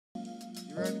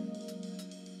You ready?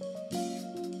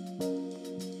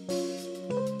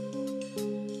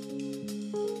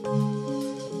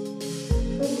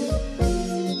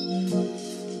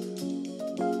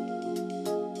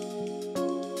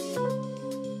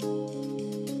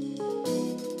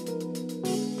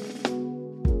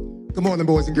 Good morning,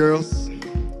 boys and girls.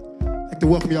 I'd like to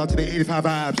welcome y'all to the 85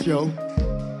 Vybe show.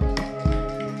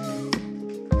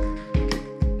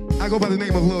 I go by the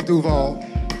name of Lil Duval,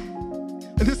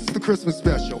 and this is the Christmas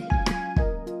special.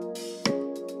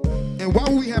 And why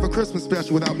would we have a Christmas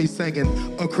special without me singing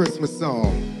a Christmas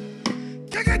song?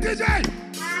 Kick it, DJ!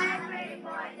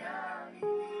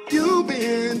 You've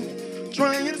been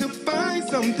trying to find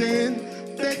something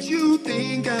that you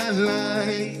think I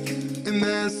like, and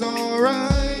that's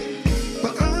alright.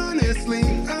 But honestly,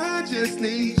 I just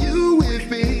need you with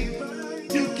me.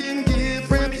 You can give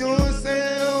from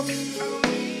yourself.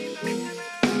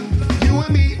 You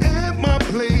and me at my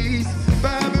place,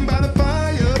 vibing by the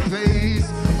fireplace.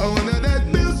 Oh, under that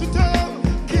mistletoe,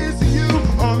 kissing you,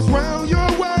 arms round your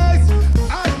waist.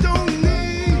 I don't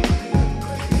need,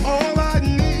 all I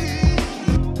need,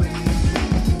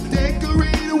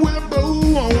 decorated with a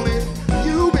bow on it.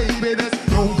 You, baby,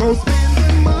 don't go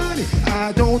spending money.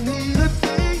 I don't need a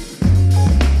thing.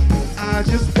 I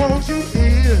just want you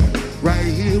here, right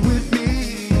here with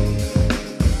me.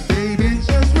 Baby,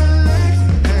 just relax,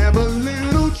 have a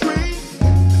little drink,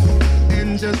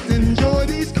 and just enjoy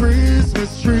these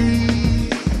Christmas trees.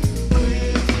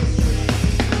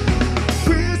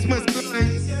 Christmas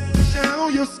lights shine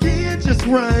on your skin just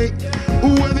right,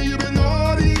 whether you've been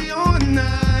naughty or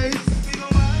nice.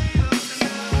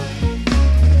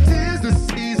 'Tis the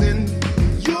season,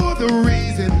 you're the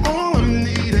reason, all I'm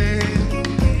needing.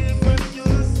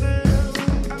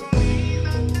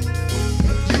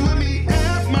 You and me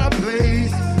at my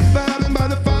place, vibing by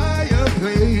the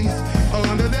fireplace.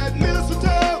 Under that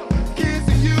mistletoe,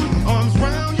 kissing you, arms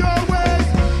round your waist.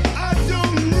 I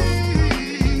don't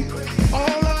need,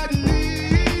 all I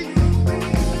need,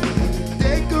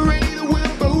 decorated with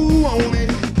a bow on it.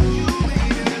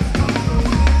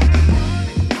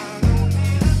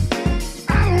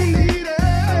 I don't need it.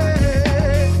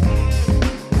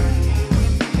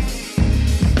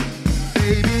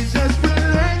 Baby, just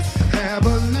relax, have a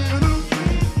little,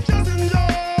 just enjoy.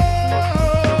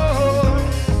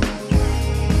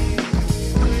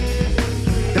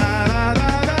 Da da da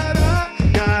da da,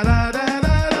 da da da da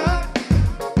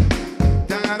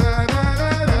da, da da da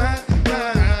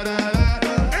da da.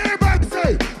 Everybody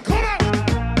say, come on!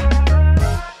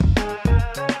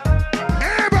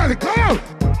 Everybody, come on!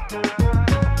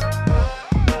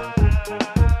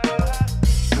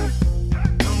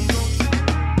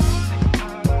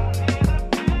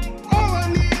 All I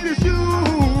need is you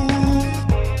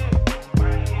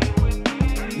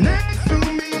next to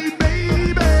me,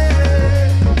 baby.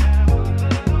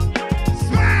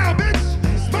 Smile, bitch,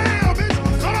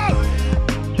 come on.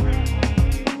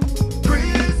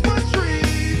 Christmas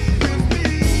tree with me.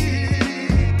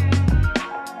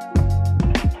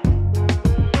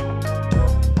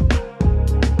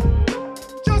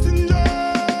 Just enjoy.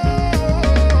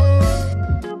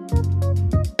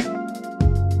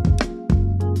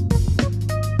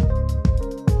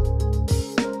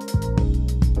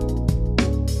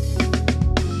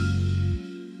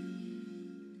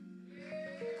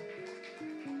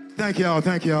 Thank y'all,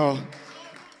 thank y'all.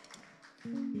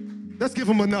 Let's give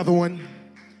them another one.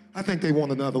 I think they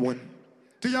want another one.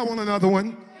 Do y'all want another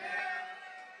one?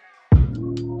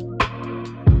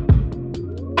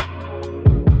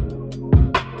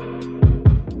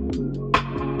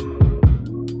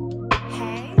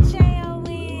 Hey,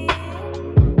 J-O-N.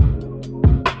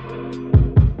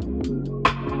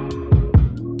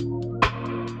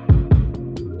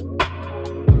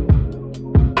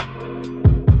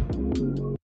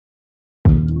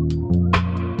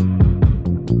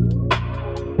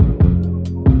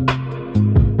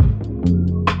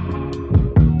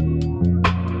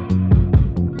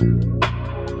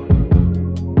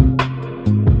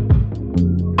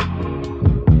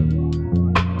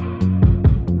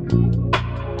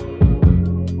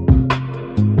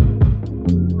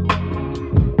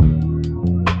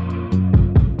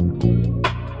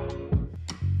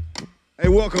 Hey,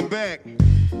 welcome back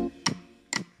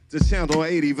to Channel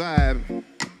 80 Vybe.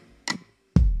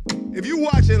 If you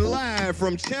watching live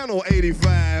from Channel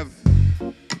 85,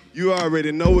 you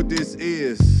already know what this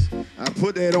is. I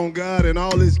put that on God and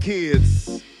all his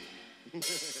kids.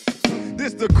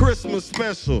 This the Christmas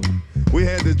special. We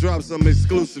had to drop something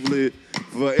exclusively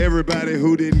for everybody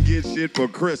who didn't get shit for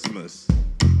Christmas.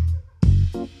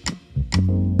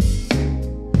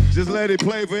 Just let it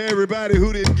play for everybody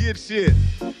who didn't get shit.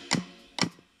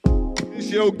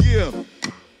 This your gift.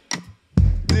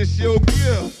 This your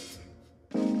gift.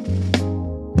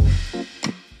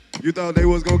 You thought they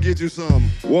was gonna get you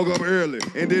something. Woke up early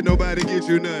and didn't nobody get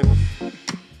you nothing.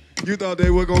 You thought they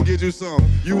were gonna get you something.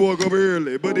 You woke up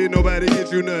early, but didn't nobody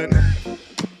get you nothing.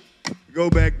 Go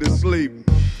back to sleep.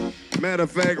 Matter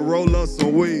of fact, roll up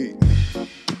some weed.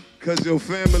 Cause your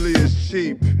family is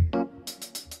cheap.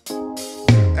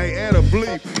 Hey, add a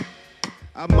bleep.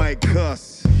 I might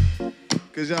cuss.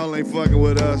 Cause y'all ain't fucking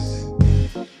with us.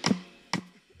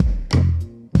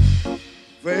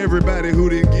 For everybody who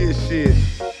didn't get shit.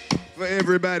 For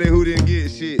everybody who didn't get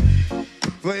shit.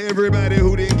 For everybody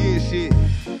who didn't get shit.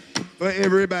 For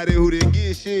everybody who didn't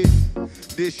get shit.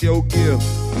 This your gift.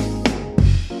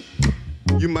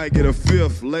 You might get a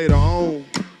fifth later on.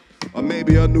 Or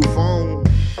maybe a new phone.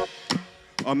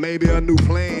 Or maybe a new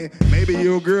plan. Maybe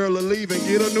your girl will leave and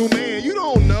get a new man. You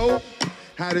don't know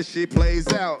how this shit plays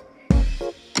out.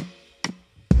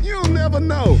 You'll never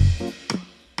know.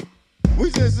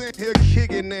 We just in here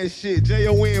kicking that shit.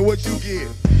 J-O-N, what you get?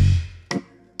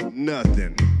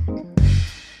 Nothing.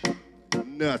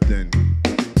 Nothing.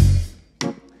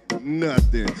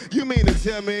 Nothing. You mean to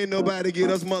tell me ain't nobody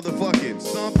get us motherfucking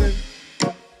something?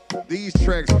 These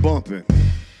tracks bumping.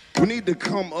 We need to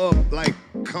come up like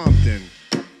Compton.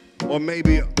 Or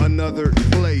maybe another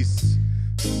place.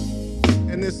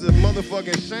 And it's a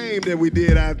motherfucking shame that we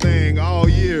did our thing all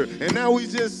year. And now we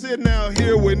just sitting out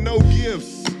here with no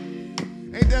gifts.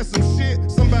 Ain't that some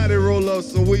shit? Somebody roll up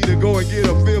some weed to go and get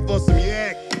a fifth or some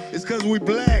yak. It's cause we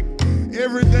black.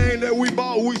 Everything that we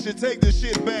bought, we should take the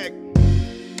shit back.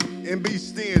 And be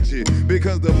stingy.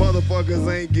 Because the motherfuckers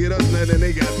ain't get us nothing,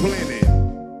 they got plenty.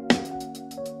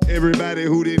 Everybody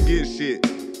who didn't get shit.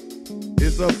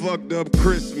 It's a fucked up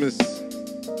Christmas.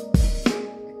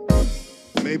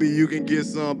 Maybe you can get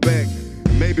some back.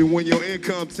 Maybe when your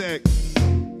income tax.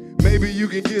 Maybe you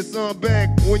can get some back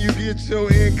when you get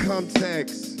your income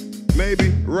tax. Maybe,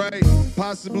 right?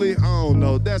 Possibly, I don't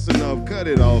know. That's enough. Cut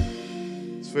it off.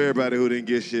 It's for everybody who didn't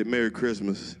get shit. Merry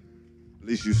Christmas. At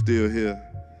least you still here.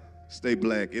 Stay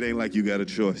black. It ain't like you got a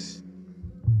choice.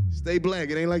 Stay black.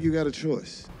 It ain't like you got a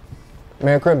choice.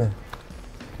 Merry Christmas.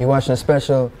 You're watching a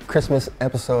special Christmas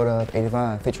episode of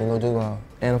 85 featuring Lil Duval.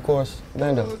 And of course,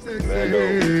 Vando. I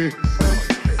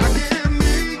can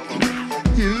make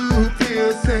you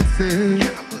feel sexy.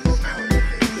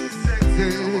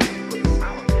 Sexy.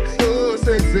 So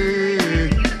sexy.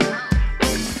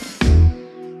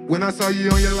 When I saw you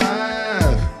on your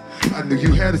live, I knew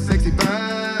you had a sexy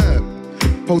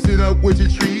vibe. Posted up with your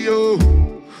trio.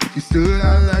 You stood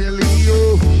out like a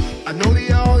Leo. I know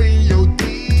they all in your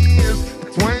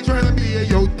DMs. So I ain't trying to be in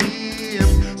your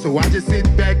DMs. So I just sit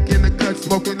back in the cut,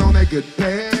 smoking on that good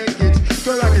package.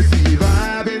 Girl, I can see you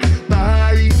vibing,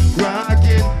 body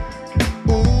rocking.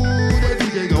 Ooh, that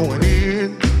DJ going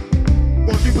in.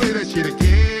 Won't you play that shit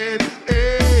again?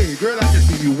 Hey, girl, I can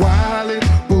see you wildin',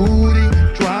 booty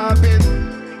dropping.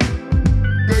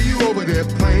 Girl, you over there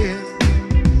playing.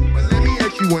 But let me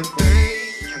ask you one thing.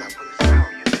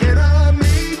 Can I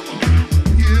make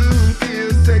you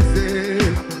feel sexy?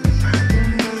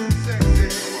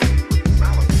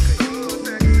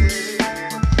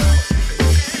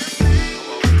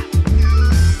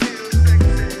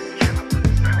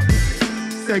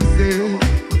 Sexy,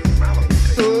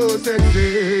 so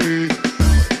sexy.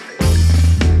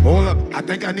 Hold up, I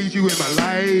think I need you in my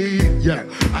life. Yeah,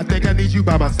 I think I need you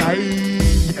by my side.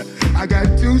 Yeah, I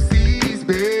got 2 C's,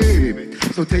 baby.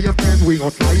 So tell your friends we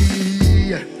gon' slide.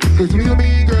 Cause you and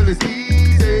me, girl, it's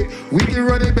easy. We can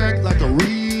run it back like a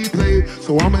replay.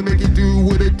 So I'ma make it do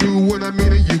what it do when I'm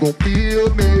in it. You gon'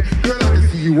 feel me. Girl, I can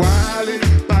see you wildin',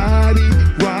 body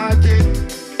rockin'.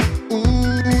 Ooh,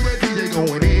 that DJ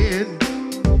going in.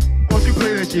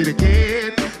 Play that shit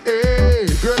again. Hey,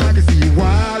 girl, I can see you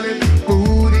wildin',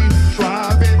 booty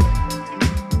dropping.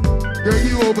 Girl,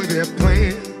 you over there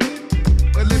playing.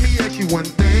 But let me ask you one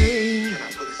thing.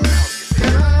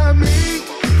 Can I make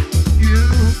you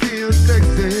feel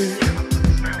sexy?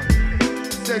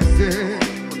 Sexy.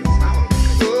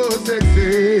 So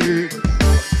sexy.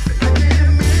 I can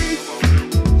make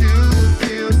you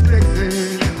feel sexy.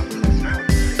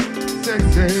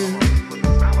 Sexy.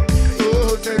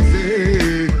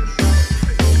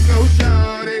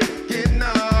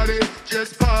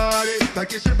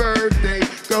 Like it's your birthday,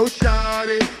 go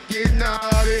shawty, get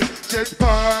naughty, just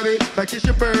party, like it's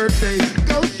your birthday,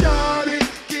 go shawty,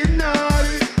 get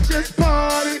naughty, just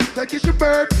party, like it's your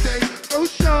birthday, go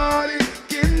shawty,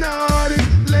 get naughty,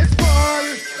 let's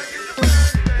party.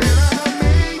 And I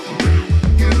make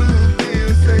you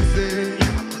feel sexy,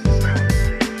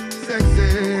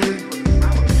 sexy,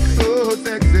 so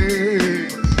sexy.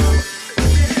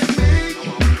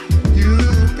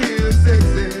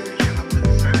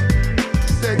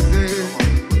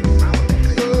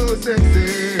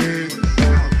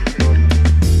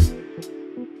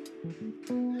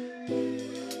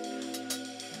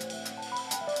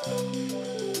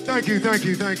 Thank you, thank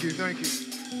you, thank you, thank you.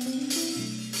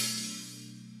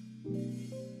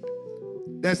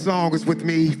 That song is with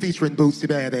me featuring Bootsy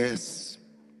Badass.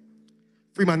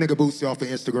 Free my nigga Bootsy off of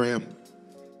Instagram.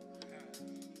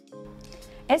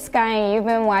 It's Sky, and you've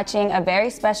been watching a very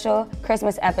special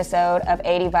Christmas episode of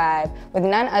 80 Vibe with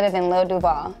none other than Lil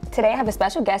Duval. Today I have a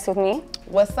special guest with me.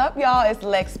 What's up, y'all? It's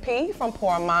Lex P from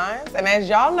Poor Minds. And as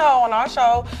y'all know on our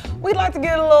show, we like to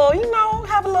get a little, you know,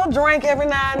 have a little drink every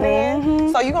now and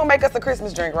then. So you gonna make us a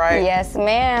Christmas drink, right? Yes,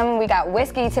 ma'am. We got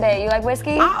whiskey today. You like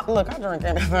whiskey? Look, I drink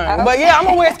anything. But yeah, I'm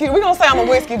a whiskey. We're gonna say I'm a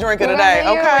whiskey drinker today,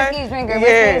 You're okay? a whiskey drinker.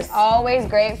 Yes. Whiskey is always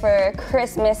great for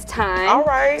Christmas time. All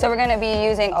right. So we're gonna be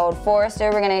using Old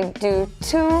Forester. We're gonna do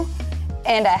 2.5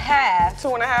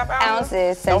 2.5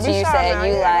 ounces since Don't be you shy said now.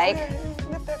 you Yeah, like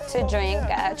yeah. to drink.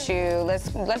 Got you.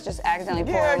 Let's just accidentally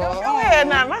pour Yeah, a little. go ahead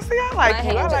now. See, I like My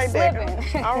you. I hand like just that.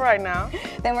 slipping. All right now.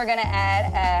 Then we're gonna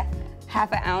add a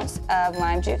 1/2 ounce of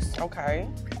lime juice. Okay.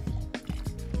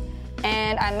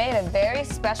 And I made a very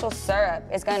special syrup.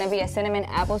 It's gonna be a cinnamon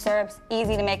apple syrup. It's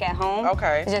easy to make at home.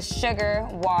 Okay. It's just sugar,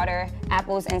 water,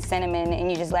 apples, and cinnamon,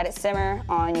 and you just let it simmer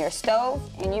on your stove,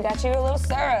 and you got you a little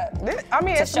syrup.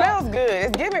 It smells good.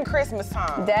 It's giving Christmas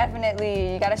time.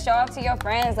 Definitely. You gotta show off to your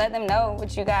friends, let them know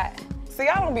what you got. See,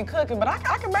 I don't be cooking, but I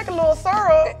can make a little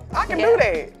syrup. I can do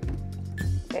that.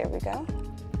 There we go.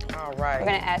 All right. We're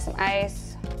gonna add some ice.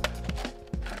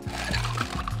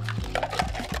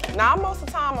 Now, most of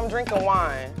the time, I'm drinking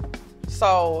wine.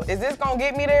 So, is this gonna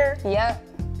get me there? Yep.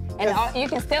 And you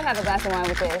can still have a glass of wine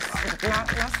with this. Now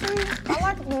see, I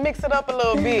like to mix it up a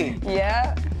little bit.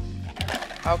 Yeah.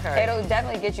 Okay. It'll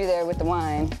definitely get you there with the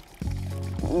wine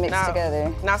mixed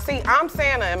together. Now, see, I'm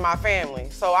Santa in my family,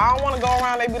 so I don't want to go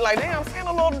around and be like, damn,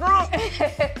 Santa a little drunk. Is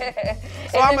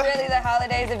it really the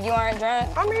holidays if you aren't drunk?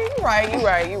 I mean, you're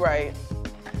right.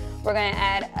 We're gonna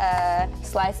add a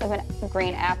slice of a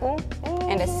green apple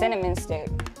and a cinnamon stick.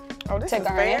 Oh, this to is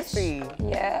garnish. fancy.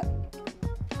 Yeah.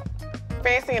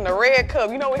 Fancy in the red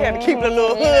cup. You know we had to keep it a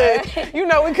little hood. You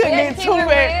know we couldn't Yeah, get keep too it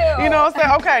bad. real. You know what I'm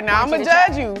saying? Okay, now I'm Want gonna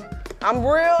you to judge you. I'm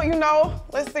real, you know.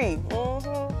 Let's see.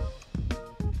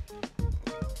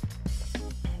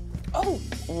 Oh.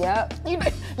 Yep.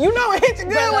 You know it hit you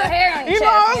good. Put a little hair on your You know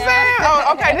chest, what I'm you saying? know?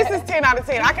 Oh, okay, this is 10 out of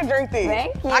 10. I can drink this.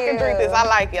 Thank I can drink you. this. I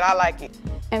like it.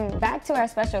 And back to our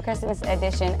special Christmas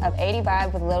edition of 80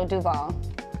 Vibe with Lil Duval.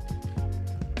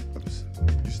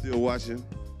 You still watching?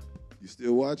 You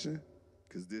still watching?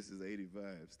 Because this is 80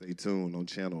 Vibe. Stay tuned on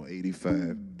channel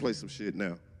 85. Play some shit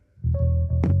now.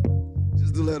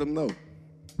 Just to let them know.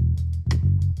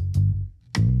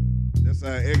 That's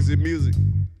our exit music.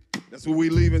 That's what we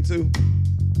leaving to.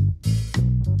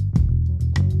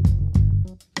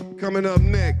 Coming up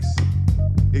next,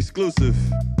 exclusive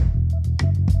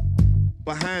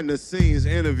behind the scenes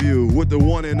interview with the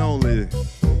one and only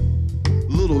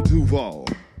Lil Duval.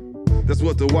 That's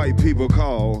what the white people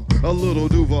call a Lil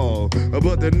Duval.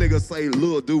 But the niggas say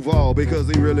Lil Duval because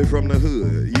he really from the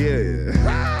hood.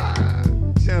 Yeah.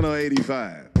 Channel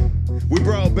 85. We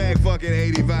brought back fucking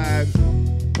 85.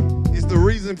 It's the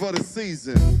reason for the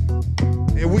season.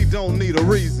 And we don't need a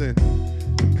reason.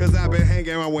 Cause I've been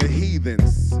hanging around with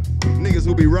heathens. Niggas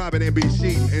who be robbing and be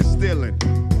cheating and stealing.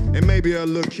 And maybe a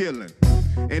little killing.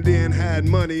 And then hide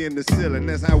money in the ceiling.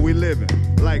 That's how we living.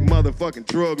 Like motherfucking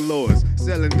drug lords.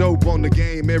 Selling dope on the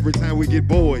game every time we get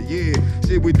bored. Yeah,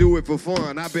 shit, we do it for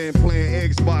fun. I've been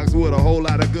playing Xbox with a whole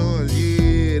lot of guns.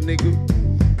 Yeah, nigga.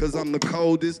 Cause I'm the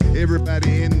coldest.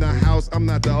 Everybody in the house, I'm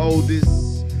not the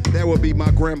oldest. That would be my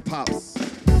grandpops.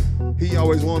 He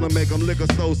always wanna make them liquor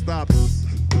store stops.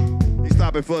 He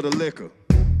stopping for the liquor.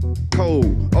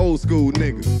 Cold, old school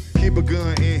nigga. Keep a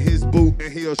gun in his boot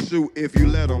and he'll shoot if you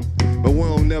let him. But we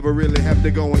don't never really have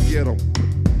to go and get him.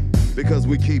 Because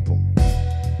we keep him.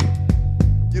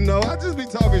 You know, I just be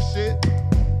talking shit.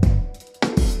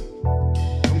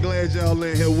 I'm glad y'all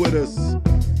in here with us.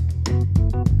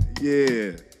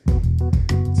 Yeah.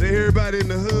 To everybody in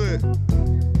the hood,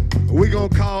 we gonna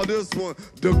call this one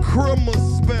the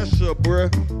Chrimmus special, bruh.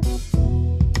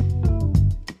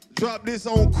 Drop this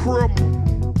on Chrimmus.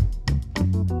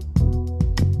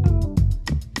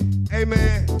 Hey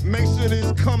man, make sure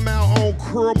this come out on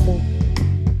Chrimmus.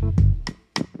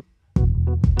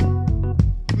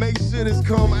 Make sure this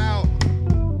come out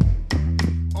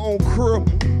on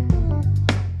Chrimmus.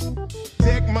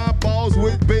 Deck my balls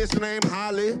with bitch named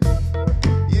Holly.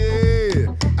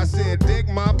 Yeah, I said deck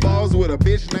my balls with a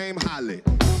bitch named Holly.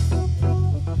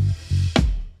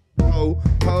 Ho,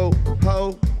 ho,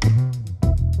 ho.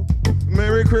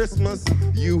 Merry Christmas,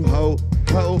 you ho,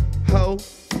 ho, ho.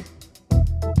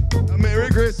 Merry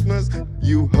Christmas,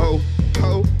 you ho,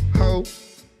 ho, ho.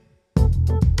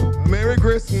 Merry Christmas.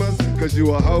 Christmas, cause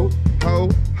you a ho, ho,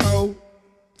 ho.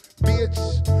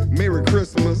 Bitch, Merry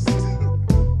Christmas.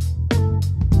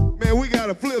 Man, we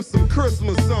gotta flip some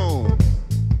Christmas songs.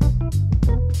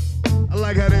 I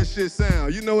like how that shit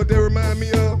sound. You know what they remind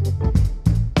me of?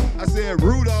 I said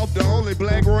Rudolph, the only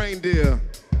black reindeer.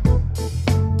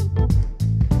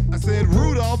 I said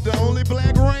Rudolph, the only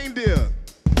black reindeer.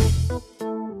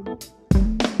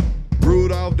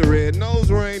 Rudolph, the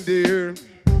red-nosed reindeer.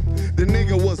 The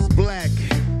nigga was black.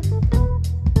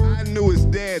 I knew his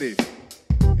daddy,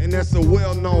 and that's a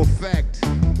well-known fact.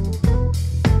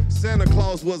 Santa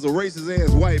Claus was a racist-ass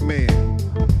white man.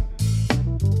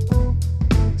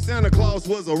 Santa Claus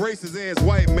was a racist-ass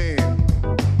white man.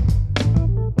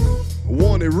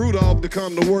 Wanted Rudolph to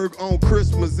come to work on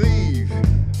Christmas Eve.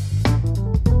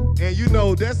 And you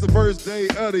know, that's the first day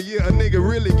of the year a nigga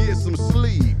really gets some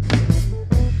sleep.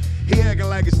 He acting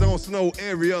like it's don't snow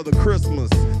every other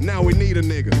Christmas. Now we need a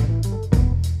nigga.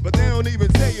 But they don't even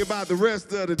tell you about the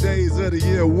rest of the days of the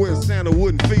year where Santa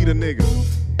wouldn't feed a nigga.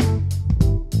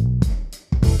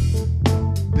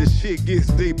 This shit gets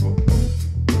deeper.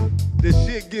 This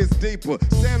shit gets deeper.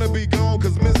 Santa be gone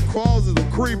cause Miss Claus is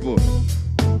a creeper.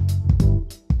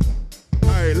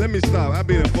 Alright, let me stop. I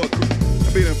be done fuck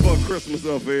Christmas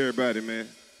up for everybody, man.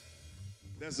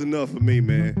 That's enough for me,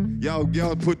 man. Y'all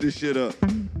put this shit up.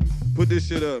 Put this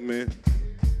shit up, man.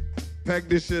 Pack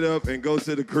this shit up and go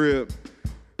to the crib.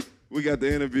 We got the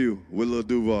interview with Lil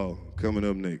Duval coming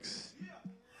up next.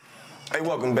 Hey,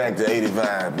 welcome back to 80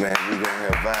 Vibe, man. We gonna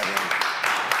have Vybe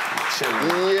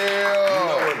chilling. Yeah. You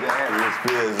know what the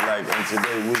atmosphere is like, and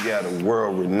today we got a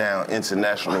world-renowned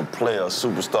international player,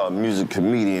 superstar music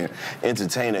comedian,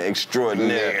 entertainer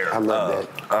extraordinaire. Yeah, I love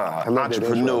that.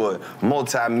 Entrepreneur,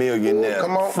 multi-millionaire.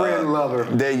 Come on, friend lover.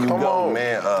 There you Come go, on.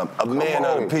 man. A man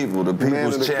of the people, the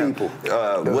people's champ.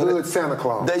 The hood Santa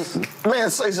Claus. Man,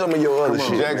 say some of your other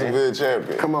shit, Jacksonville man.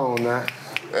 champion. Come on now.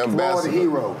 Ambassador. Florida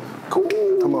hero.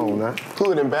 Cool. Come on now.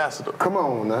 Hood ambassador. Come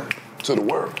on now. To the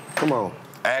world. Come on.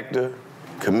 Actor,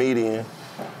 comedian,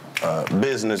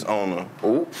 business owner,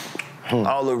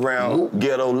 all around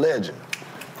ghetto legend.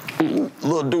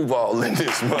 Lil Duval in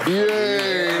this motherfucker.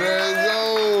 Yeah, let's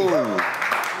go.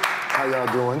 How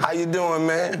y'all doing? How you doing,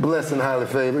 man? Blessed and highly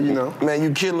favored, you know. Man, you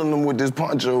killing them with this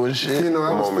poncho and shit. You know,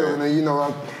 I was feeling it, you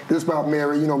know, this about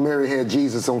Mary. You know, Mary had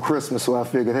Jesus on Christmas, so I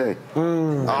figured, hey.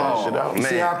 Oh, shit out, man.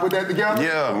 See how I put that together?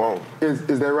 Yeah. Come on. Is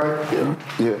that right? Yeah.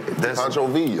 Yeah. That's Poncho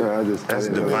V. That's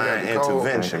divine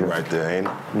intervention right there, ain't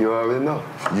it? You already know.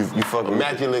 You fucking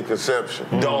Immaculate Conception.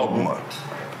 Dogma.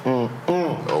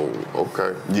 Oh,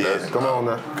 okay. Yeah. Come on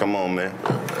now. Come on, man.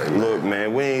 Look,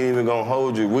 man, we ain't even gonna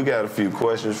hold you. We got a few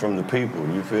questions from the people.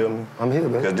 You feel me? I'm here,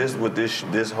 man. Because this is what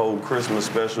this whole Christmas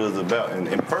special is about.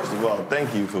 And first of all,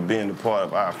 thank you for being a part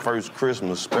of our first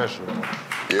Christmas special.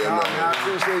 Yeah, man. I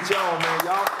appreciate y'all, man.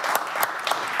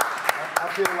 I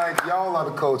feel like y'all are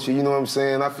the culture, you know what I'm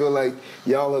saying? I feel like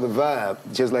y'all are the vibe,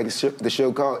 just like the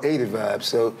show called 80 Vibe.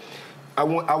 So I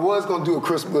was gonna do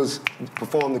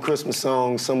perform the Christmas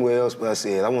song somewhere else, but I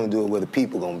said I want to do it where the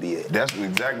people gonna be at. That's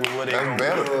exactly what they That's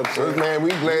gonna better. Man, we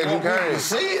glad you came.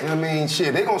 see it. I mean,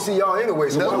 shit, they gonna see y'all anyway,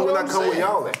 so why would I come with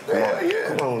y'all at?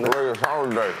 Yeah. Come on now. Greatest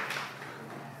holiday.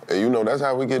 And you know, that's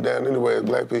how we get down anyway as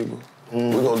black people.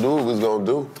 We're gonna do what we're gonna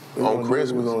do on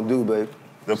Christmas. We're gonna do, baby.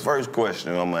 The first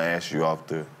question I'm gonna ask you off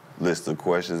the list of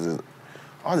questions is,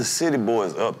 are the City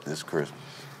Boys up this Christmas?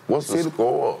 What's the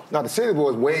score? Now, the City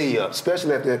Boys way up,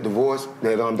 especially after that divorce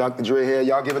that Dr. Dre had.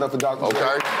 Y'all give it up for Dr.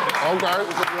 Dre.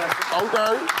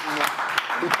 Okay.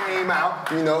 He came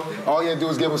out, you know. All he had to do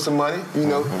was give her some money, you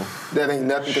know. That ain't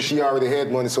nothing because she already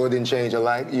had money, so it didn't change her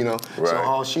life, you know. Right.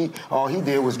 So all he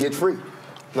did was get free.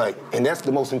 Like, and that's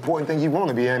the most important thing you want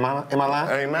to be. Am I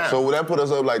lying? Amen. So would that put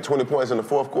us up like 20 points in the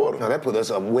fourth quarter? No, that put us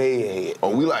up way ahead.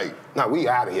 Oh, we like... No, we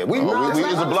out of here. we it's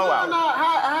a blowout.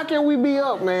 How can we be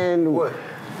up, man? What?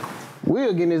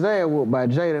 We're getting his ass whooped by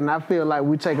Jada, and I feel like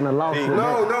we're taking a loss.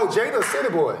 No, Jada's City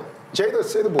Boy.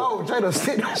 Jada's City Boy. Oh, Jada's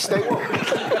City Boy. Stay woke.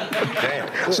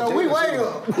 Damn. So we way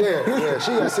up. Yeah,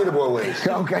 she got City Boy ways.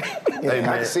 Okay. Yeah, Hey, I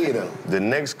man, can see it though. The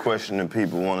next question that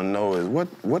people want to know is,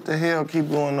 what the hell keep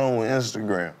going on with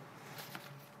Instagram?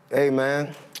 Hey,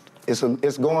 man, it's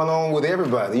going on with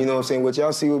everybody. You know what I'm saying? What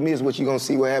y'all see with me is what you're going to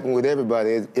see what happened with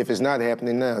everybody if it's not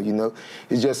happening now, you know?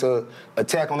 It's just a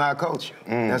attack on our culture.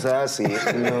 That's how I see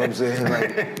it, you know what I'm saying?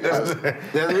 Like,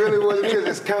 that's really what it is.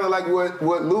 It's kind of like what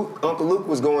Uncle Luke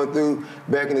was going through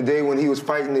back in the day when he was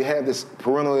fighting to have this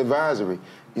parental advisory.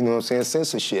 You know what I'm saying?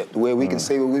 Censorship, the way we can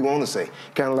say what we want to say.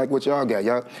 Kind of like what y'all got.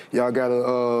 Y'all got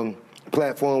a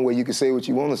platform where you can say what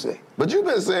you want to say. But you've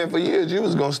been saying for years you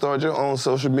was gonna start your own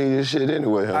social media shit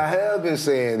anyway, huh? I have been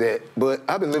saying that, but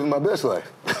I've been living my best life.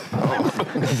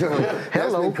 So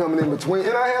that's been coming in between.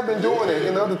 And I have been doing it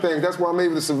and other things. That's why I'm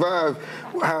able to survive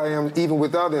how I am even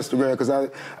without Instagram, because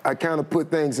I kind of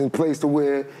put things in place to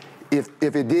where if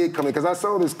it did come in, because I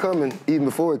saw this coming even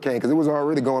before it came, because it was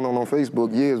already going on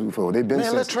Facebook years before. They've been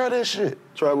Man, let's try that shit.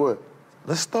 Try what?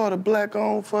 Let's start a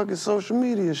black-owned fucking social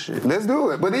media shit. Let's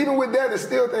do it. But even with that, there's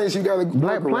still things you gotta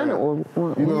Black work Planet around.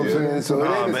 or You know what I'm saying?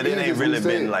 So But it ain't really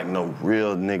been like no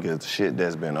real nigga shit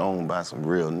that's been owned by some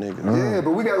real niggas. Yeah,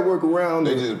 but we gotta work around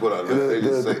They just put out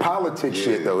the politics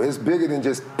shit though. It's bigger than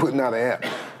just putting out an app.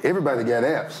 Everybody got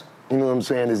apps. You know what I'm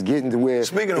saying? It's getting to where.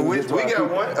 Speaking of which, we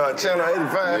got one, Channel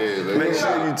 85. Make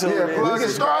sure you tune in. plug We can it.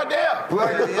 start there.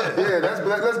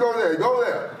 Let's go there. Go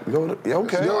there.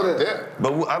 Okay. Go there.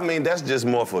 But I mean, that's just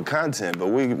more for content. But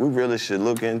we really should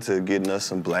look into getting us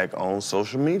some black-owned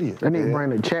social media. I need to bring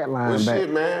the chat line Well, back.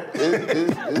 shit,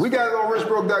 man. We got it on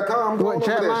richbroke.com. Go What, over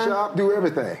chat there, line? shop, do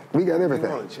everything. We got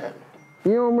everything.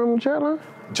 You don't remember the chat line?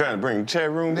 Trying to bring the chat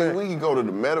room Nigga, back. we can go to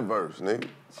the metaverse, nigga.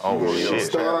 Oh shit.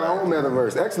 Start our own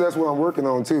metaverse. Actually, that's what I'm working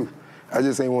on too. I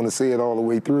just ain't want to say it all the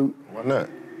way through. Why not?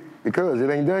 Because it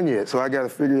ain't done yet. So I got to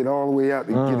figure it all the way out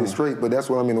to get it straight. But that's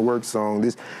what I'm in the works on.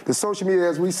 The social media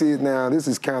as we see it now, this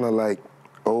is kind of like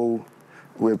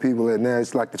where people at now.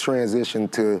 It's like the transition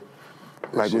to,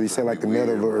 like what you said, like the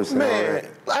metaverse and all Man,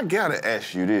 that. I gotta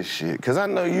ask you this shit, cause I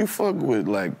know you fuck with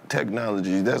like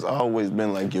technology. That's always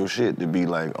been like your shit to be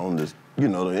like on this, you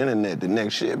know, the internet, the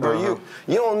next shit. Bro,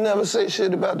 you don't never say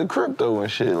shit about the crypto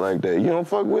and shit like that. You don't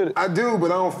fuck with it. I do,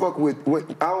 but I don't fuck with.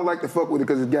 I don't like to fuck with it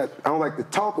because I don't like to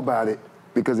talk about it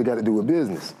because it got to do with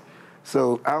business.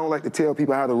 So I don't like to tell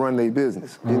people how to run their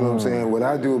business. You know what I'm saying? What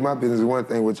I do with my business is one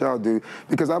thing, what y'all do,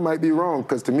 because I might be wrong.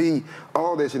 Because to me,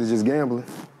 all that shit is just gambling.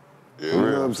 You know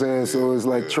what I'm saying? So it's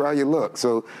like, try your luck.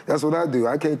 So that's what I do.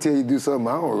 I can't tell you to do something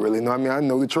I don't really know. I mean, I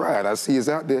know to try it. I see it's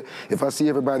out there. If I see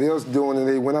everybody else doing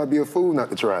it, when I be a fool not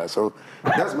to try it. So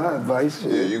that's my advice.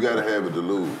 Yeah, you gotta have it to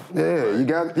lose. Yeah,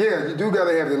 you do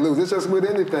gotta have it to lose. It's just with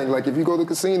anything. Like if you go to the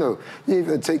casino,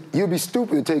 you'll be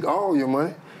stupid to take all your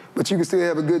money, but you can still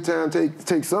have a good time,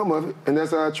 take some of it. And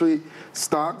that's how I treat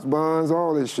stocks, bonds,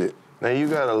 all this shit. Now you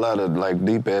got a lot of like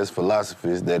deep ass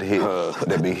philosophies that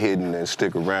be hidden and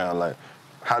stick around. Like,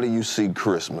 how do you see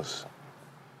Christmas?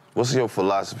 What's your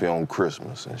philosophy on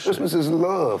Christmas and shit? Christmas is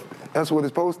love. That's what it's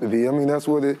supposed to be. I mean, that's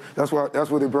what it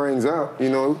brings out. You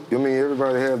know, I mean,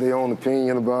 everybody have their own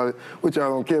opinion about it, which I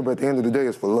don't care. But at the end of the day,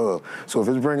 it's for love. So if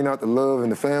it's bringing out the love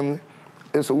in the family,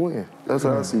 it's a win. That's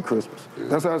how I see Christmas.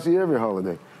 That's how I see every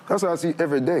holiday. That's how I see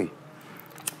every day.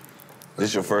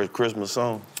 This your first Christmas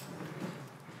song?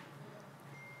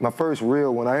 My first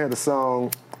real one, I had a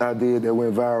song I did that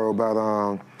went viral about,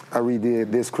 I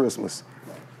redid This Christmas.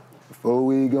 Before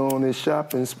we go on this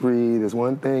shopping spree, there's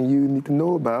one thing you need to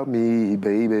know about me,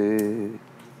 baby.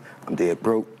 I'm dead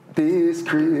broke this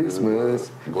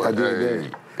Christmas. I did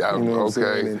that. You know what I'm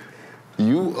saying?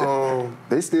 You,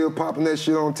 they still popping that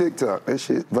shit on TikTok. That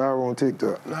shit viral on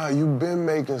TikTok. Nah, you been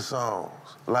making songs.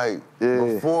 Like,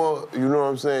 before, you know what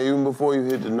I'm saying? Even before you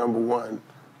hit the #1.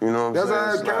 You know what I'm saying?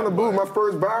 That's how I kind of blew. My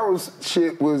first viral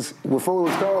shit was, before it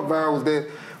was called viral, was that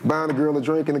buying a girl a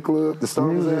drink in the club, the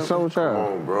song was out. Soul Child.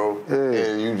 Come on, bro. Yeah.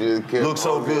 And you just kept Look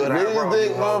so good. Raw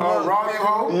you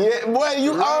hoe? Yeah, boy,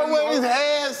 you always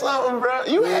had something, bro.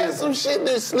 You had some shit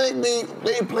that Slick, they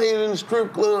played in the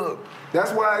strip club.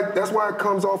 That's why it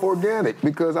comes off organic,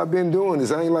 because I've been doing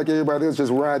this. I ain't like everybody else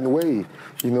just riding the wave.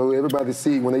 You know, everybody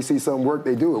when they see something work,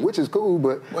 they do it, which is cool,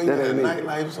 but Well, that you ain't me. had a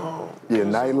nightlife song. Yeah,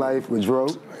 Nightlife with Dro.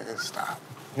 Man, stop.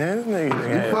 Yeah, this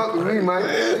nigga. You fuck with me,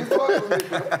 man. You fuck with me,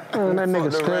 man. Man, that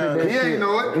nigga studied that He shit. ain't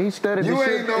know it. He studied You the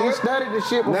shit. ain't know He it. studied the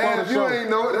shit before Now, the if show. you ain't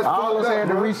know it, that's all fucked us had up,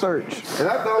 to bro. research. And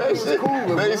I thought it was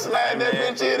cool. They slide that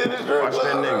bitch in the strip Watch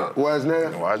that nigga. What's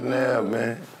now? Watch now,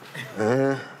 man.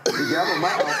 He got on my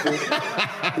outfit.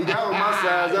 He got on my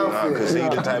size outfit. Cause he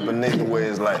the type of nigga where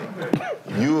it's like,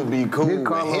 you'll be cool with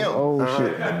him,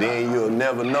 shit. but then you'll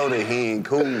never know that he ain't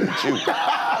cool with you.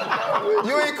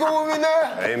 You ain't cool with me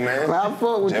now? Hey, man. I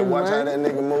fuck with Just you, watch man. how that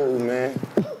nigga move, man.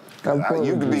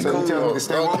 You can be So you cool. tell me to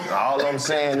stay woke? All I'm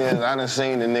saying is I done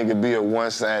seen the nigga be a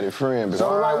one-sided friend before.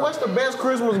 So, like, what's the best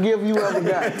Christmas gift you ever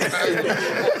got?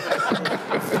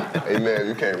 Hey, man,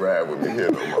 you can't ride with me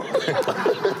here no more.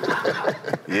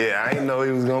 Yeah, I ain't know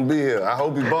he was gonna be here. I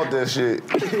hope he bought that shit.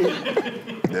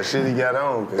 That shit he got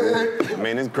on. I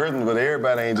mean, it's Christmas, but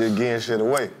everybody ain't just getting shit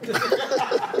away.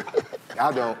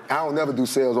 I don't never do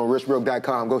sales on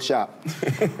richbroke.com. Go shop.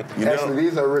 Actually,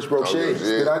 these are Rich Broke shades.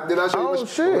 shit. Did I show you? Oh,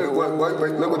 shit.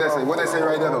 Wait, look what that say. What they say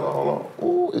right there, though?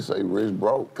 Ooh, always say Rich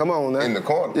Broke. Come on now. In the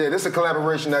corner. Yeah, this is a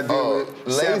collaboration I did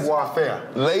with Savoir Faire.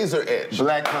 Laser Etch.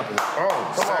 Black company.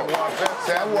 Oh,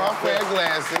 Savoir Faire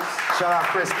glasses. Shout out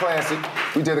Chris Classic.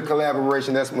 We did a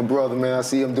collaboration. That's my brother, man. I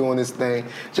see him doing this thing.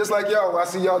 Just like y'all, I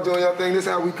see y'all doing your thing. This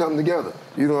is how we come together.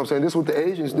 You know what I'm saying? This is what the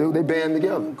Asians do. They band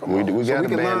together. We so got we to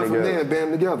can band learn from together. there and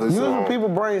band together. Usually people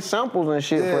bring samples and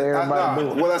shit for everybody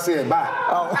to do. What I said, bye.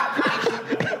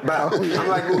 Bye. I'm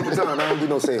like Louis Vuitton. I don't do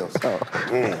no sales.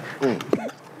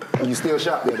 You still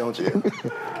shop there, don't you?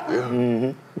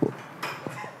 Yeah.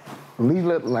 At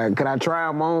least can I try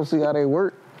them on, see how they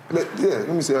work? Let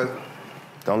me see.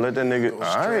 Don't let that nigga.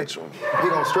 All right. You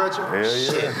gonna stretch him? Hell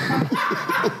yeah.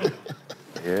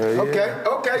 Hell yeah.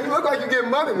 Okay, you look like you getting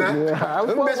money now. Yeah,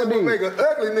 Them bitches will make an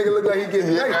ugly nigga look like he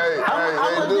getting paid.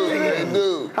 They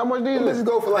do. How much these? Let's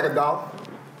go for like $1.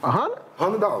 $100?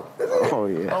 $100. Oh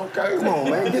yeah. Okay. Come on,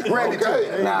 man. Get ready to.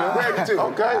 Grab it too.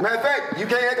 Okay. Matter of fact, you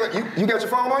can't act like you got your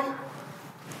phone on you?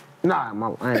 Nah,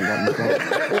 I ain't got my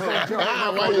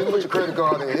phone. Put your credit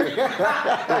card in here.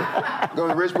 Go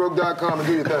to richbroke.com and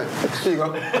do your thing. Here you go.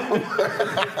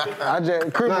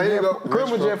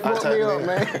 Chrimmus just fucked me up,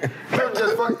 man.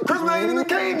 Christmas ain't even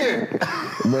came yet.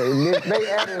 But they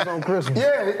added us on Christmas.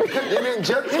 Yeah, and then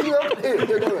just here you go.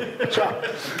 Here, go ahead. Chop.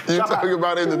 You talking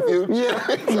about in the future? Yeah.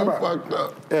 You fucked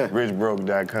up. Yeah.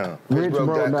 Richbroke.com.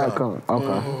 Richbroke.com.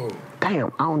 Okay.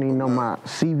 Damn, I don't even know my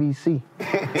CVC.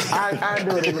 I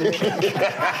do it in a minute.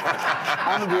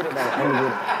 I'm gonna get it back.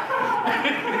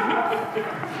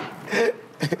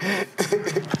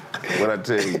 What I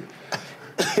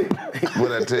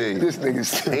tell you? This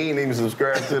nigga's He ain't even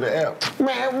subscribed to the app.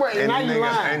 Man, wait, And now the you nigga,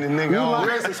 lying. and the nigga on.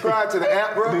 You ain't subscribed to the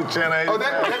app, bro? Dude, Channel 85. Oh,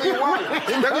 that you want.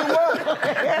 That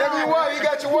you want. You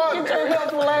got your wallet. Get your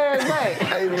helpful ass back.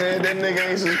 Hey man, that nigga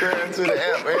ain't subscribed to the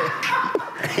app, man.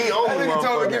 He on That the nigga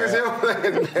told me to get his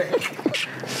motherfucker. help back.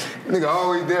 Nigga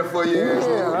always there for you, ass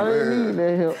Yeah, I didn't need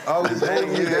that help. always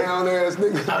holding you down, ass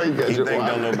nigga. He think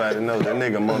don't nobody know. That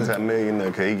nigga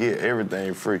multi-millionaire, cause he get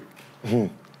everything free.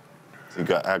 He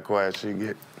got how quiet she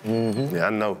get. Yeah, I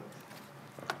know.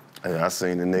 Hey, I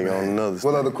seen the nigga on another What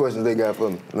stage. other questions they got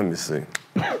for me? Let me see.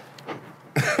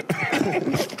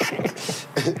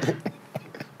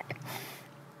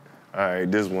 All right,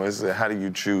 this one, it said, how do you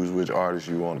choose which artist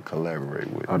you want to collaborate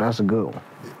with? Oh, that's a good one.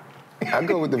 I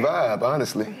go with the vibe,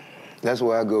 honestly. That's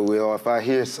where I go with. Or if I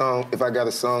hear a song, if I got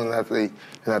a song and I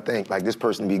think like this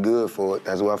person be good for it,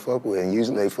 that's what I fuck with. And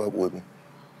usually they fuck with me.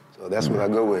 So that's what I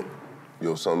go with.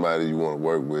 Somebody you want to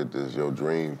work with is your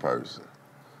dream person,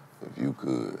 if you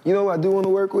could. You know who I do want to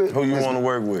work with? Who you want to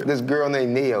work with? This girl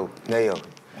named Nao.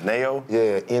 Nao?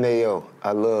 Yeah, Nao.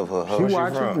 I love her. She she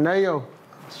watching? from? Nayo.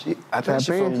 I think she's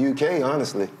Tap from UK,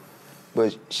 honestly.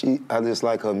 But I just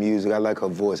like her music. I like her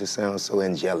voice. It sounds so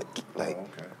angelic. Like,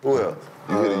 Who else?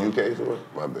 You hit a UK tour?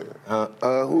 My bad.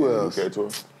 who else? UK tour?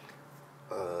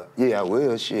 Yeah, I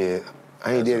will. Shit,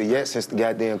 I ain't did it yet since the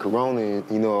goddamn Corona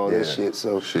and all that shit.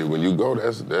 So Shit, when you go,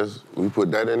 that's we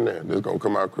put that in there. That's gonna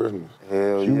come out Christmas.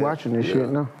 hell You yeah. watching this shit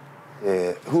now?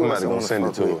 Yeah. Who else Somebody I gonna wanna send it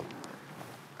fuck to with?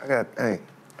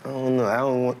 I don't know. I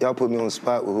don't want y'all put me on the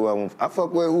spot with who I want. I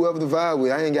fuck with whoever the vibe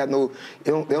with. I ain't got no.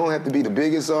 They don't have to be the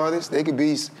biggest artist. They could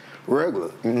be regular.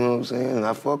 You know what I'm saying? And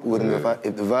I fuck with them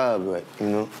if the vibe right. You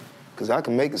know, because I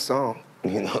can make a song.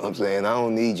 You know what I'm saying? I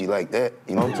don't need you like that.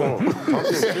 You know what I'm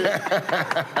saying?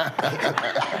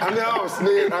 I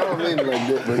mean, I don't mean it like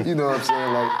that, but you know what I'm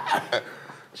saying? Like,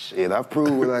 shit, I've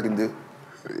proved what I can do.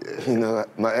 You know,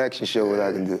 my actions show what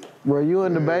I can do. Bro, you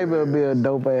and the baby will be a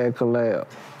dope ass collab.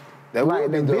 That Like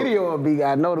would the be dope. video will be,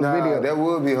 I know the Nah, video. that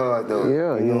would be hard though.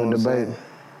 Yeah, you and what the I'm baby.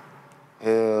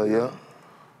 saying? Hell yeah.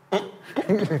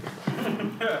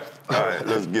 All right,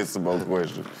 let's get some more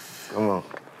questions. Come on.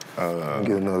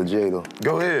 Get another J though.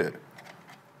 Go ahead.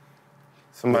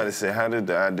 Somebody said, how did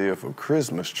the idea for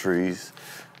Christmas trees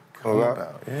come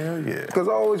about? Hell yeah. Because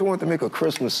I always wanted to make a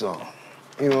Christmas song.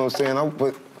 You know what I'm saying?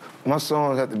 But my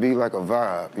songs have to be like a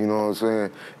vibe, you know what I'm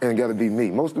saying? And it gotta be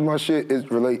me. Most of my shit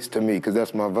relates to me, because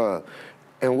that's my vibe.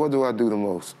 And what do I do the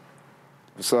most?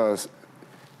 Besides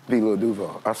be Lil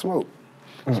Duval, I smoke.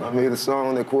 So I made a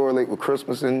song that correlate with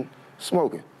Christmas and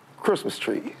smoking. Christmas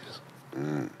trees.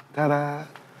 Ta-da.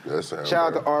 That sounds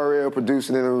Shout out to RL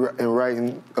producing it and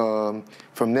writing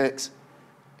from Next.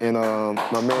 And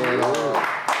my man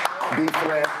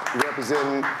B-Flat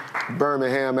representing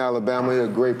Birmingham, Alabama. He's a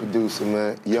great producer,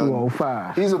 man. Young.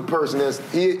 205. He's a person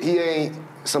he ain't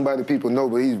somebody people know,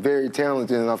 but he's very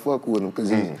talented, and I fuck with him because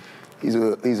he's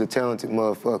a talented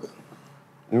motherfucker.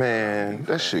 Man,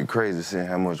 that shit crazy seeing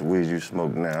how much weed you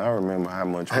smoke now. I remember how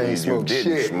much I ain't weed you smoke didn't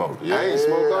shit. smoke. I ain't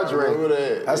smoke or I remember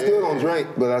drink. that. I still don't drink,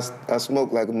 but I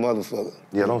smoke like a motherfucker.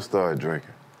 Yeah, don't start drinking.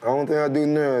 The only thing I do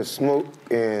now is smoke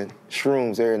and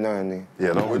shrooms every now and then.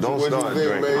 Yeah, don't What start you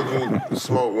think drinking. made you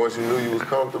smoke once you knew you was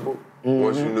comfortable?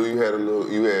 Once you knew you had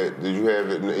did you have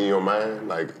it in your mind?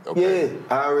 Like, okay. Yeah,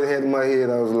 I already had in my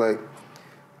head, I was like,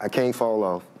 I can't fall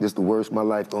off. This is the worst my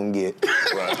life gonna get.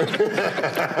 Right.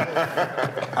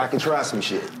 I can try some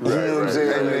shit. You know what I'm right.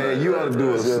 saying? Hey, man, you ought to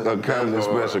do a comedy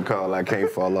special called I Can't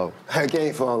Fall Off. I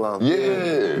can't fall off.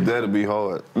 Yeah. That'll be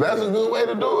hard. That's a good way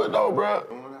to do it, though, bro.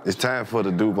 It's time for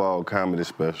the Duval comedy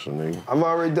special, nigga. I've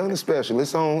already done the special.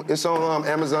 It's on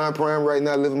Amazon Prime right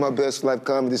now, Living My Best Life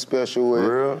comedy special.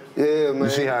 Real? Yeah, man. You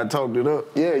see how I talked it up?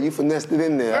 Yeah, you finessed it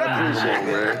in there. I appreciate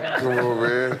it. Come on,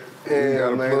 man. Yeah,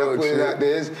 man, I put it out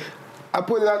there. I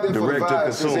put it out there for the Direct to vibes,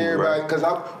 consumer, everybody, right? because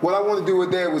what I want to do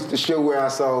with that was to show where I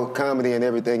saw comedy and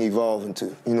everything evolve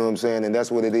into. You know what I'm saying? And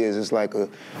that's what it is. It's like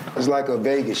a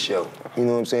Vegas show. You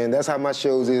know what I'm saying? That's how my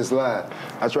shows is live.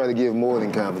 I try to give more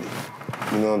than comedy.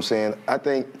 You know what I'm saying? I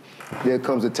think there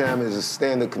comes a time as a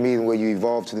stand-up comedian where you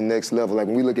evolve to the next level. Like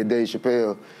when we look at Dave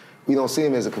Chappelle, we don't see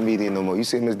him as a comedian no more. You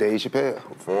see him as Dave Chappelle.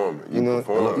 Performing. You know,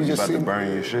 You just about to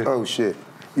burn your shit. Oh shit.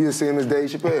 You just see him as Dave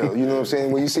Chappelle. You know what I'm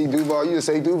saying? When you see Duval, you just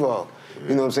say Duval.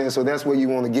 You know what I'm saying? So that's where you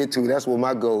want to get to. That's what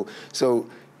my goal. So,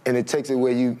 and it takes it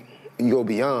where you go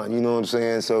beyond. You know what I'm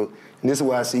saying? So this is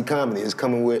why I see comedy. It's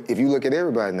coming with. If you look at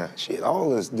everybody now, shit,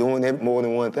 all of us doing more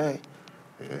than one thing.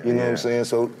 You know what I'm saying?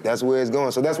 So that's where it's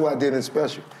going. So that's why I did it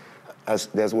special.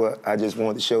 That's what I just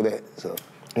wanted to show that. So,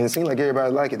 and it seemed like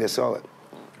everybody liked it. They saw it.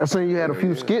 I seen you had a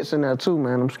few skits in there too,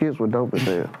 man. Them skits were dope as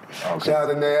hell. Shout out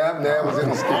to Nav. Nav was in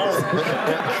the skits. No,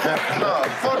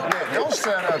 fuck that. Don't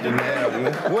shout out to Nav,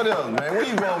 man. What else, man? Where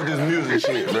you going with this music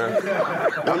shit, bro?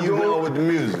 Where you going with the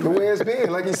music? The way it's been.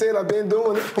 Like he said, I've been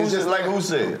doing it. It's just like who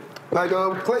said? Like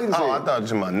Clayton said. Oh, I thought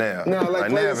you about Nav. No,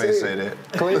 like Nav Clayton ain't said. say that.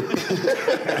 Clayton.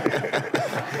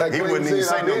 Like He Clayton wouldn't even said,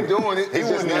 say I've been doing it. He It's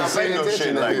just wouldn't now even say paying no attention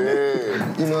shit now. like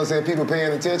that. You know what I'm saying? People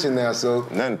paying attention now, so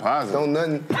Nothing positive. don't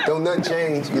nothing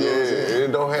change. You know what I'm saying?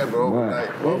 It don't happen overnight.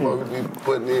 Motherfuckers be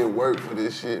putting in work for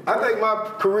this shit. I think my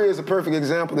career is a perfect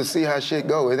example to see how shit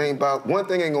go. It ain't about one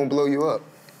thing ain't gonna blow you up.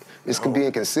 It's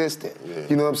being consistent. Yeah.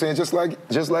 You know what I'm saying? Just like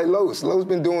Los. Los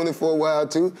been doing it for a while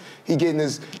too. He getting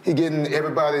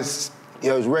everybody's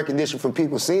his recognition from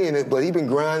people seeing it, but he been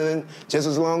grinding just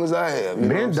as long as I have. You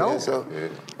know what I'm saying? So,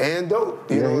 and dope.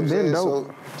 You know what I'm saying? Dope.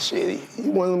 So shit, he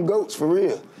one of them goats for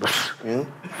real. You know?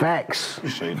 Facts.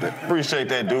 Appreciate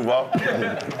that, Duval.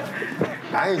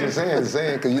 I ain't just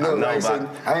saying, because you know, I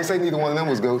ain't say neither one of them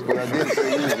was goats, but I did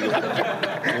say he was goats. You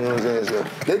know what I'm saying? So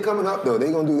they coming up though,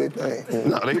 they gonna do their thing.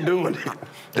 No, they doing it.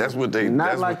 That's what they.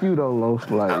 Not like you though, Los.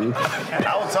 Like you.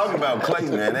 I was talking about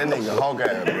Clayton, man. That nigga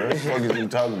Hawkeye, bro. What the fuck is you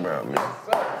talking about, man? Go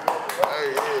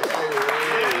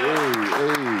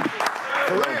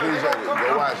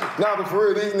watch it. Nah, but for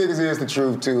real, these niggas is the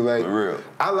truth too. Like, For real.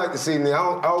 I like to see. I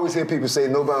always hear people say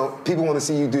people want to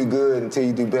see you do good until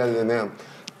you do better than them.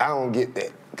 I don't get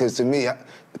that, because to me,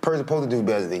 the person's supposed to do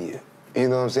better than you. You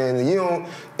know what I'm saying? And you don't.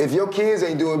 If your kids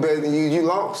ain't doing better than you, you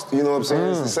lost. You know what I'm saying?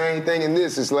 It's the same thing in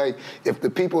this. It's like if the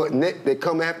people that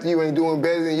come after you ain't doing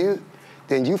better than you,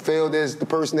 then you failed as the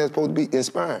person that's supposed to be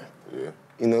inspiring. Yeah.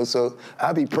 You know, so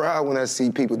I be proud when I see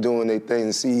people doing their thing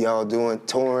and see y'all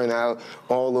touring out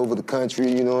all over the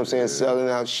country, you know what I'm saying, selling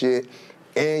out shit.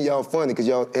 And y'all funny, so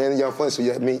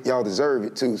y'all deserve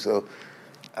it too. So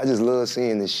I just love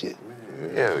seeing this shit.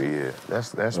 Hell yeah.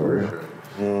 That's real.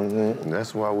 Mm-hmm.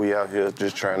 That's why we out here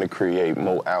just trying to create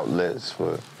more outlets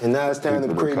for. And now it's time to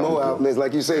people create come more through. outlets,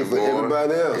 like you say, for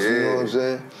everybody else. You know what I'm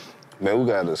saying? Man, we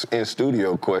got an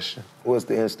in-studio question. What's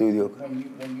the in-studio? When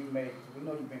you made, we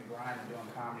know you've been grinding, doing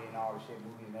comedy and all the shit,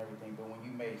 movies and everything, but when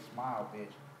you made Smile,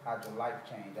 bitch, how'd your life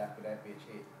change after that bitch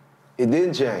hit? It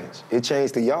didn't change. It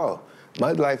changed to y'all.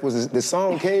 My life was, the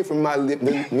song came from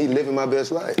me living my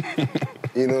best life.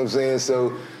 You know what I'm saying?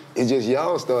 So it's just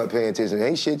y'all started paying attention.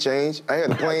 Ain't shit changed. I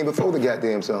had a plane before the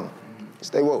goddamn song.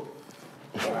 Stay woke.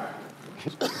 I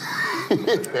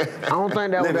don't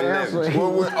think that was the answer.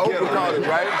 Well, we're overcalled,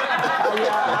 right?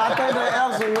 I think the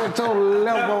answer went totally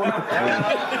left on.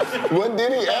 What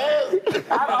did he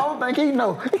ask? I don't think he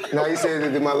know. No, he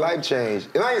said that my life changed.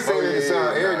 And I ain't saying that to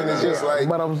sound arrogant. It's just like,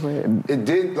 But I'm saying, it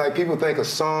didn't, like people think a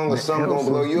song or something gonna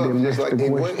blow you up. It's just like,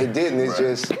 it didn't. It's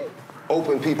just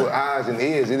opened people's eyes and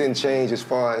ears. It didn't change as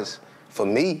far as for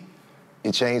me.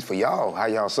 It changed for y'all, how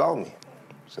y'all saw me.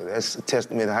 So that's a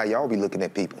testament of how y'all be looking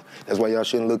at people. That's why y'all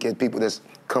shouldn't look at people that's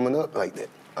coming up like that.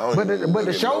 But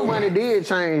the show money did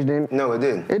change then. No, it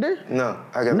didn't. It did? No,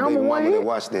 I got a baby mama that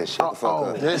watched that. Shut the fuck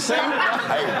up. See?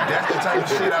 Hey, that's the type of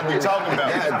shit I be talking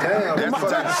about. God damn. That's the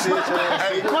type of shit.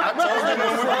 Hey, I told you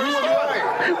when we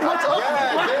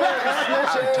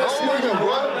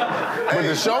But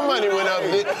the show money went up.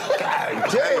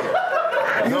 God damn.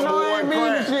 You know what I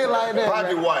mean? Shit like that.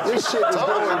 Pocket watch. This shit is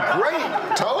going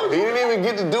great. Told you. He didn't even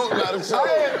get to do it by himself.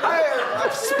 I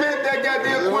spit that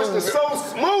goddamn question so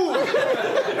smooth.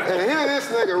 And here this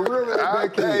nigga really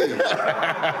back here.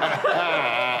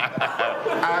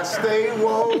 I stay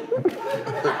woke.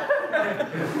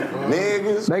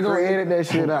 Niggas. They gonna edit that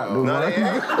shit out, dude. No, they ain't. You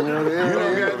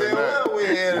don't got that well, we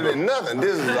ain't edited nothing.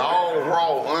 This is all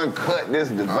raw, uncut.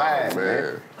 This is the vibe,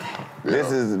 man.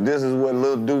 This is what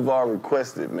Lil Duval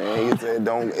requested, man. He said,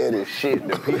 don't edit shit.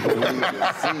 The people need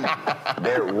to see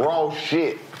that raw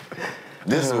shit.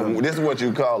 This is what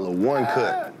you call a one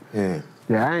cut. Yeah.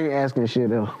 Yeah, I ain't asking shit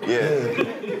though. Yeah.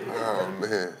 Oh,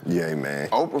 man. Yeah, man.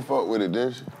 Oprah fucked with it,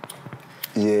 didn't she?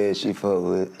 Yeah, she fuck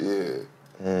with it.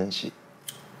 Yeah. She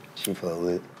fuck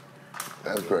with it.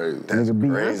 That's crazy. That's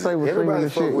crazy. Everybody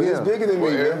fuck with it. It's bigger than me,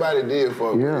 man. Everybody did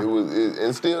fuck with it.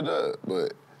 And still does,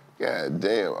 but god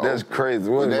damn. That's crazy.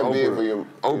 What that mean for your,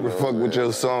 Oprah fuck with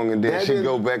your song and then she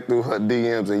go back through her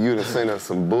DMs and you done sent her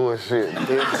some bullshit.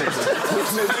 You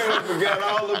forgot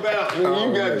all about when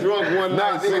you got drunk one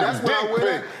night. That's when I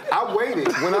went. I waited.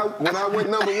 When I went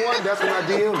number one, that's when I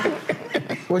DM'd her.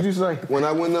 What'd you say? When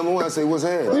I went number one, I said, what's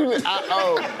happening?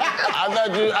 I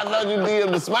thought you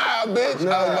DM'd the smile, bitch.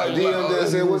 Nah, I DM'd her and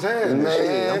said, what's happening?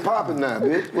 Man, I'm popping now,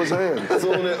 bitch. What's happening?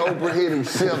 Soon as Oprah hit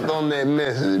himself on that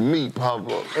message, meat pop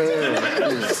up.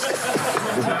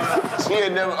 She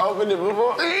had never opened it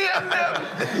before? Yeah,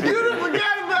 never. You done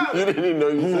forgot about it. You didn't even know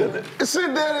you said that. It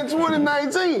said that in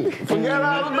 2019. Forgot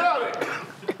all about it.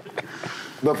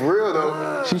 But for real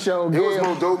though, she showed it was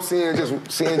more dope seeing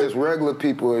just regular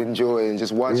people enjoy it and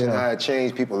just watching how it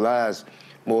changed people's lives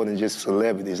more than just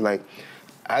celebrities. Like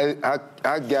I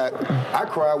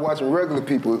cried watching regular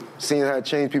people, seeing how it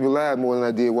changed people's lives more than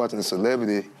I did watching a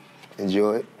celebrity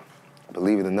enjoy it.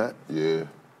 Believe it or not. Yeah.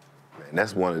 Man,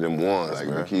 that's one of them ones, like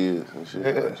man. the kids and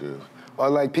shit. Yeah. Or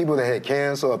like people that had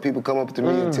cancer, or people come up to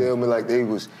me and tell me like they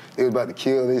was about to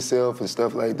kill themselves and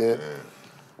stuff like that. Yeah.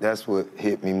 That's what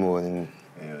hit me more than.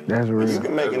 That's real. You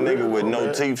can make a nigga with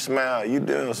no teeth smile, you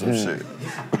doing some shit.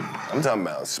 I'm talking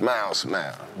about smile.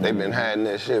 They been hiding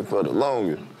that shit for the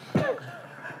longest.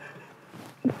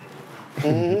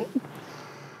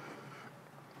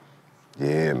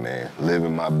 Yeah, man,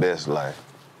 living my best life.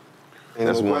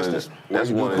 That's one of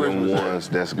them ones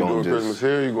that's gonna just. Christmas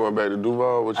here? You going back to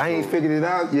Duval? I ain't figured it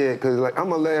out yet, cause like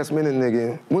I'm a last minute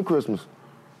nigga. When Christmas?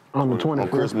 On the 20th. On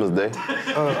Christmas Day.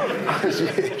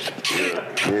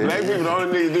 Black people, the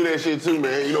only niggas do that shit too,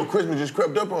 man. You know, Christmas just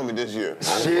crept up on me this year.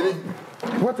 Shit.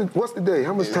 What's the day?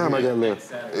 How much time I got left?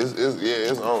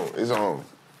 It's on. It's on.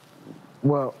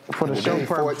 Well, for the show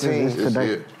purposes, it's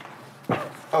today.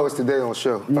 Oh, it's today on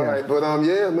show. Yeah. All right, but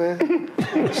yeah, man.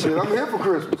 Shit, I'm here for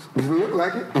Christmas. You look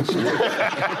like it?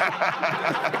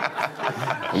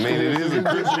 I mean, it is a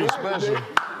Christmas special.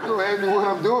 You don't ask me what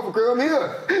I'm doing for Christmas. I'm here.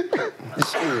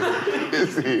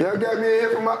 Y'all got me in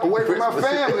here away from my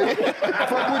family.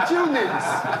 Fuck with you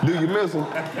niggas. Do you miss them?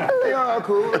 They all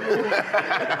cool.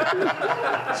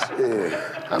 Shit.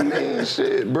 I mean,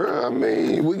 shit, bro. I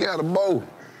mean, we got a bow.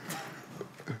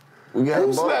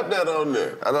 Who slapped that on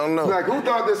there? I don't know. Like, who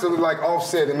thought this was like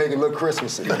Offset and make it look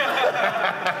Christmassy? We need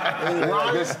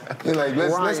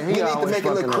to make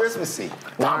it look Christmassy.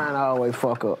 Ryan always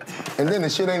fuck up. And then the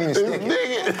shit ain't even sticking.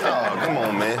 Oh, come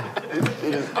on, man.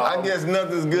 I guess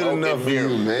nothing's good enough for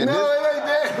you, man. No, it ain't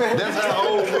that, man. That's how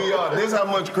old we are. This is how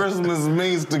much Christmas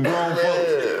means to grown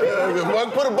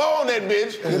folks. Put a bow on that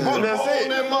bitch. Put a bow on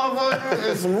that motherfucker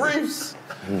and some reefs.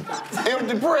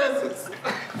 Empty presents.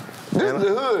 This is the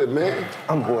hood, man.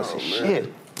 I'm horse as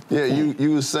shit. Yeah,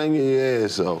 you was singing your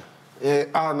ass off. Yeah,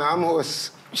 oh no, I'm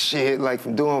horse shit, like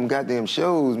from doing goddamn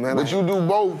shows, man. But you do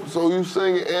both, so you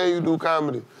sing and you do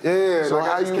comedy. Yeah, so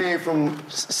like I just came from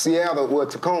Seattle, or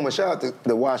Tacoma. Shout out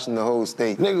to Washington, the whole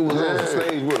state. Nigga was on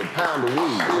stage with a pound of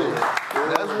weed.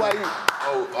 That's why you.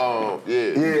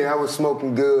 Yeah, I was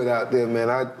smoking good out there, man.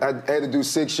 I had to do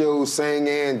 6 shows, sing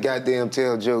and goddamn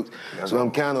tell jokes. So I'm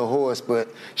kind of hoarse, but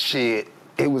shit.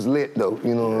 It was lit though,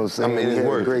 you know what I'm saying? I mean, it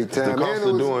worked. A great time. It's the cost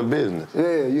of doing business.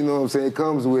 Yeah, you know what I'm saying? It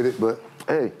comes with it, but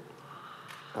hey,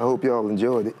 I hope y'all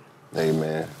enjoyed it. Hey,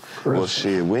 man. Well,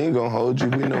 shit, we ain't gonna hold you.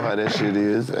 We know how that shit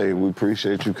is. Hey, we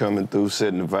appreciate you coming through,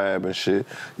 setting the vibe and shit.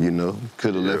 You know,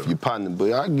 could have left your partner,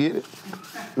 but I get it.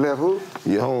 Left who?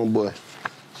 Your homeboy.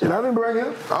 Shit, I didn't bring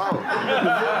him.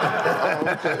 Oh.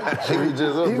 Okay. He was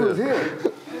just up He there. was here.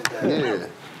 Yeah.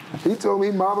 He told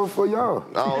me he modeled for y'all.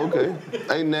 Oh, okay.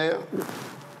 Hey, now,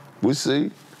 we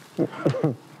see.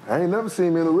 I ain't never seen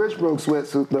him in a rich broke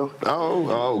sweatsuit, though.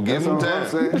 Oh, give him time.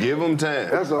 Give him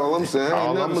time. That's all I'm saying.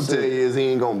 All I'm gonna tell you is he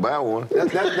ain't gonna buy one.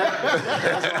 That's all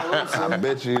I'm saying. I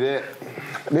bet you that.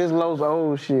 This Lowe's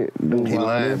old shit. Dude, He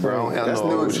lying, bro. I don't have That's no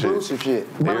new old shit. exclusive shit.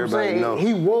 But I'm Everybody saying know.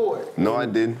 he wore it. No, I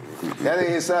didn't. That ain't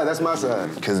his size. That's my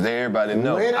size. Cause everybody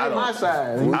know. It ain't my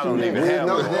size. I don't even have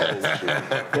know one.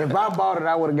 If I bought it,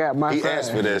 I would have got my He size.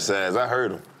 asked for that size. I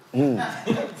heard him.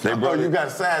 They brought You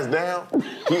got size down?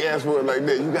 He asked for it like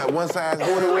that. You got one size I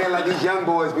want to wear like these young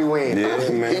boys be wearing. Yeah,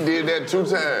 man. He did that 2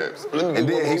 times. Let me And get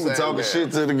then one he more was size talking down.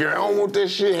 shit to the girl. I don't want that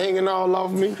shit hanging all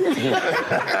off me.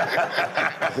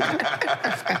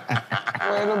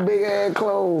 Wearing them big ass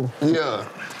clothes. Yeah.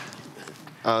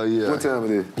 Oh, yeah. What time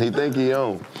it is? He think he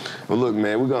on. Well, look,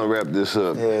 man, we're going to wrap this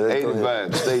up. Yeah, let's 80 go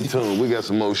ahead. Vybe, stay tuned. We got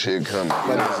some more shit coming.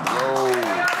 Let's go.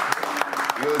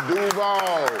 Lil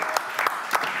Duval.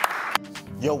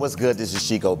 Yo, what's good? This is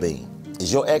Chico B.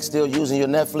 Is your ex still using your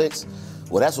Netflix?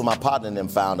 Well, that's what my partner and them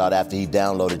found out after he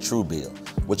downloaded Truebill,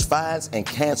 which finds and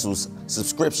cancels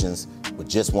subscriptions with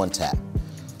just one tap.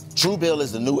 Truebill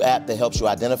is the new app that helps you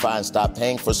identify and stop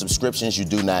paying for subscriptions you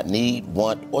do not need,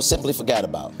 want, or simply forget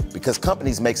about. Because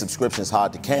companies make subscriptions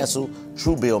hard to cancel,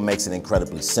 Truebill makes it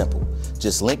incredibly simple.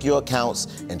 Just link your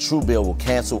accounts and Truebill will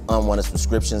cancel unwanted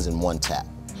subscriptions in one tap.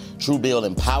 Truebill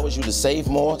empowers you to save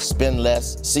more, spend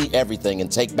less, see everything,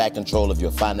 and take back control of your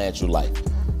financial life.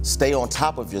 Stay on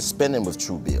top of your spending with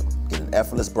Truebill. Get an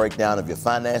effortless breakdown of your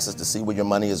finances to see where your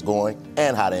money is going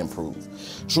and how to improve.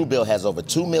 Truebill has over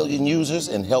 2 million users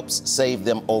and helps save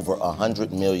them over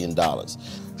 $100 million.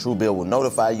 Truebill will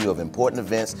notify you of important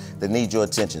events that need your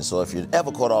attention, so if you're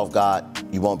ever caught off guard,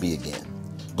 you won't be again.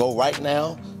 Go right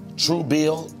now,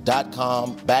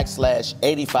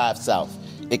 truebill.com/85South.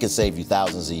 It can save you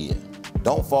thousands a year.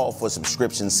 Don't fall for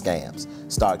subscription scams.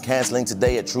 Start canceling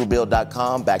today at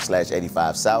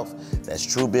truebill.com/85South. That's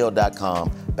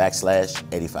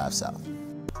truebill.com/85South.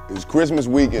 It's Christmas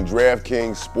week and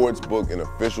DraftKings Sportsbook, an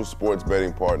official sports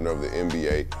betting partner of the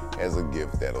NBA, has a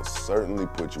gift that'll certainly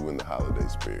put you in the holiday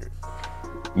spirit.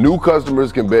 New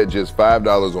customers can bet just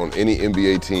 $5 on any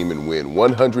NBA team and win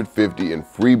 $150 in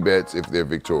free bets if they're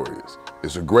victorious.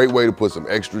 It's a great way to put some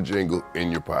extra jingle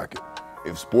in your pocket.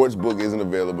 If Sportsbook isn't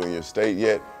available in your state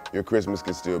yet, your Christmas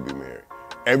can still be merry.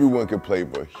 Everyone can play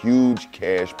for huge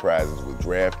cash prizes with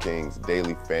DraftKings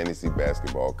Daily Fantasy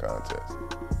Basketball Contest.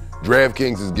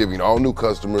 DraftKings is giving all new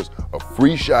customers a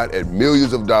free shot at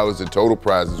millions of dollars in total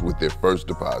prizes with their first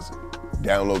deposit.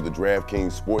 Download the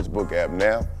DraftKings Sportsbook app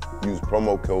now, use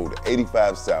promo code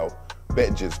 85South,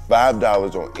 bet just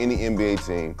 $5 on any NBA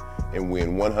team, and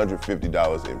win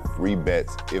 $150 in free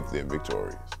bets if they're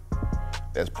victorious.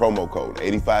 That's promo code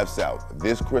 85South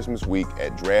this Christmas week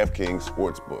at DraftKings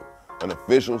Sportsbook, an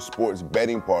official sports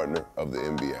betting partner of the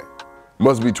NBA.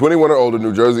 Must be 21 or older,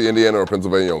 New Jersey, Indiana, or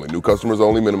Pennsylvania only. New customers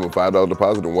only, minimum $5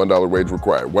 deposit and $1 wage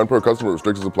required. One per customer,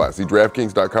 restrictions apply. See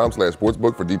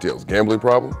DraftKings.com/sportsbook for details. Gambling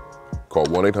problem? Call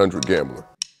 1-800-GAMBLER.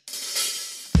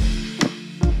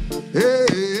 Hey,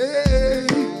 hey,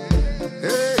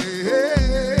 hey,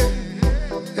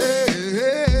 hey,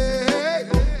 hey,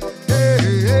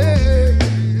 hey.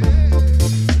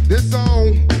 This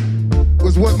song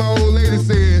was what my old lady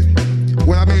said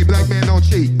when I made Black Man Don't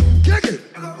Cheat. Kick it!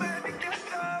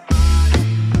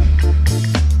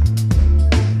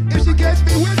 If she gets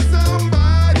me with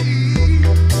somebody,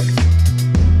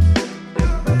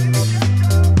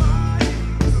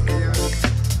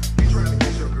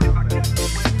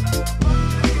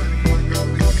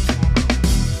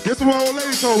 this is what my old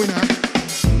lady told me now.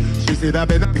 She said I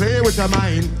better play with her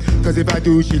mind, cause if I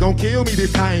do, she gon' kill me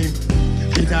this time.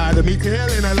 She tired of me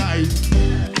telling her lies.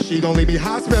 She gon' leave me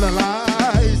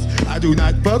hospitalized. I do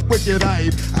not fuck with your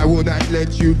vibe. I will not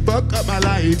let you fuck up my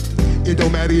life. It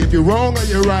don't matter if you're wrong or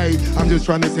you're right. I'm just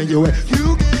trying to send you away.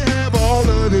 You can have all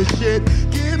of this shit.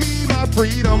 Give me my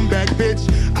freedom back, bitch.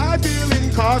 I feel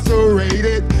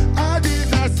incarcerated. I did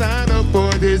not sign up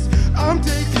for this. I'm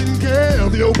taking care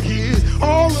of your kids.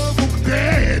 All of them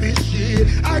bad as shit.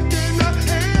 I cannot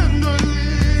handle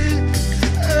it.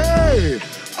 Hey,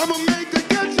 I'ma make her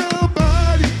get your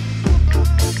body.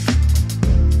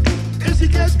 And she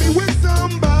catch me with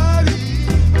somebody.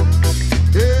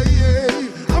 Yeah,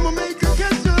 yeah. I'ma make her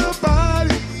catch your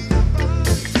body.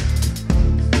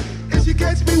 And she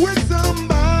catch me with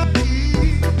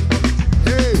somebody.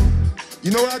 Hey,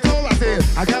 you know what I told her? I said,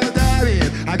 I gotta die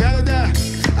then. I gotta die.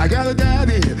 I gotta die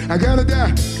then. I gotta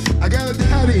die. I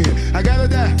I gotta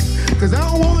die, cause I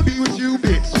don't wanna be with you,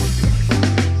 bitch.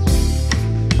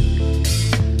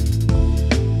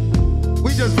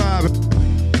 We just vibing.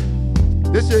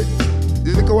 This shit,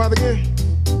 did it go out again?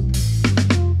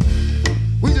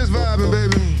 We just vibing,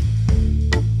 baby.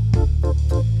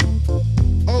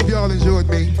 Hope y'all enjoyed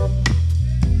me.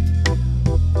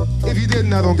 If you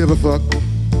didn't, I don't give a fuck.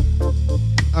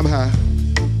 I'm high.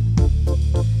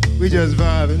 We just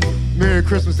vibing. Merry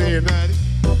Christmas, everybody.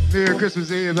 Merry Christmas,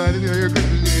 everybody. Merry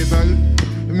Christmas, everybody.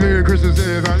 Merry Christmas,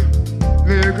 everybody.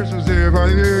 Merry Christmas, everybody.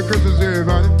 Merry Christmas,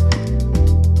 everybody.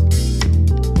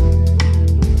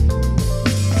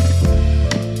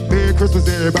 Merry Christmas,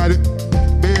 everybody.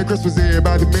 Merry Christmas,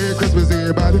 everybody. Merry Christmas,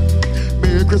 everybody.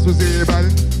 Merry Christmas, everybody.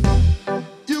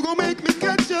 You gon' make me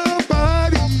catch your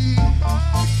body.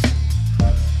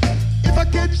 If I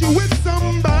catch you with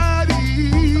somebody,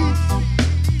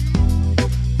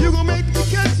 you gon' make me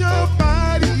catch your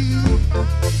body.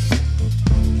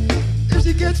 If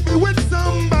she catch me with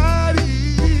somebody,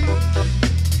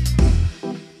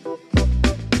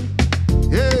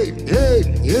 hey, hey,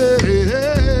 hey, hey,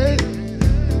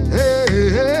 hey,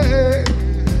 hey,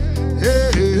 hey,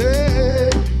 hey,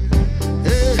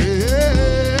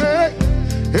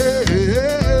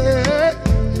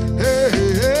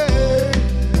 hey.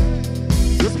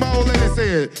 This my old lady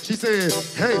said. She said,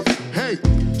 hey, hey.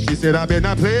 She said I better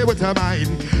not play with her mind,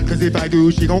 cause if I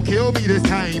do, she gon' kill me this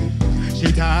time.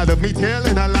 She tired of me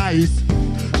telling her lies.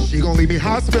 She gon' leave me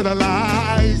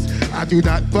hospitalized. I do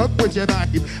not fuck with your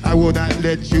vibe. I will not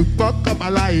let you fuck up my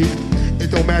life.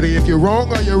 It don't matter if you're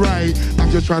wrong or you're right.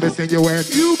 I'm just trying to send your ass.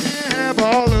 You can't have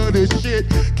all of this shit.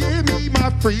 Give me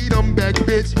my freedom back,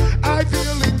 bitch. I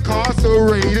feel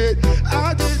incarcerated.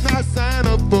 I did not sign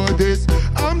up for this.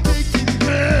 I'm taking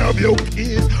care of your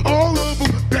kids. All of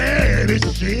them bad as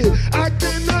shit. I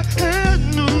cannot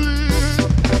handle it.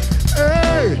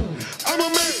 Hey, I'ma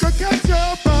make her catch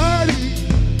your body.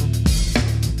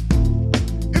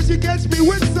 If she catch me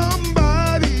with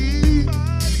somebody,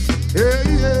 hey,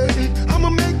 hey, I'ma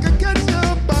make her catch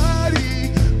your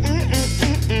body.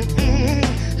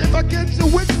 If I catch her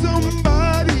with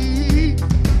somebody,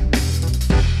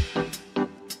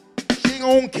 she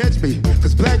gon' catch me,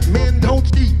 cause black men don't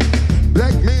cheat.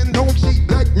 Black men don't cheat.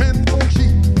 Black men don't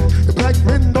cheat. Black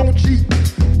men don't cheat.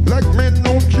 Black men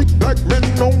don't cheat. Black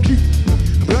men don't cheat.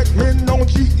 Black men don't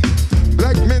cheat.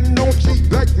 Black men don't cheat.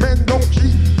 Black men don't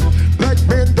cheat. Black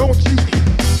men don't cheat.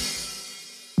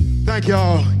 Thank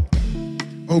y'all.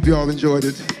 Hope y'all enjoyed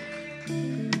it.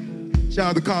 Shout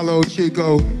out to Carlo,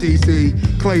 Chico, DC,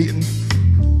 Clayton,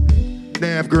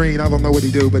 Nav Green. I don't know what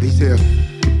he do, but he's here.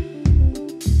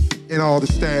 And all the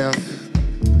staff.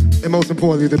 And most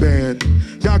importantly, the band.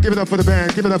 Y'all give it up for the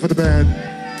band. Give it up for the band.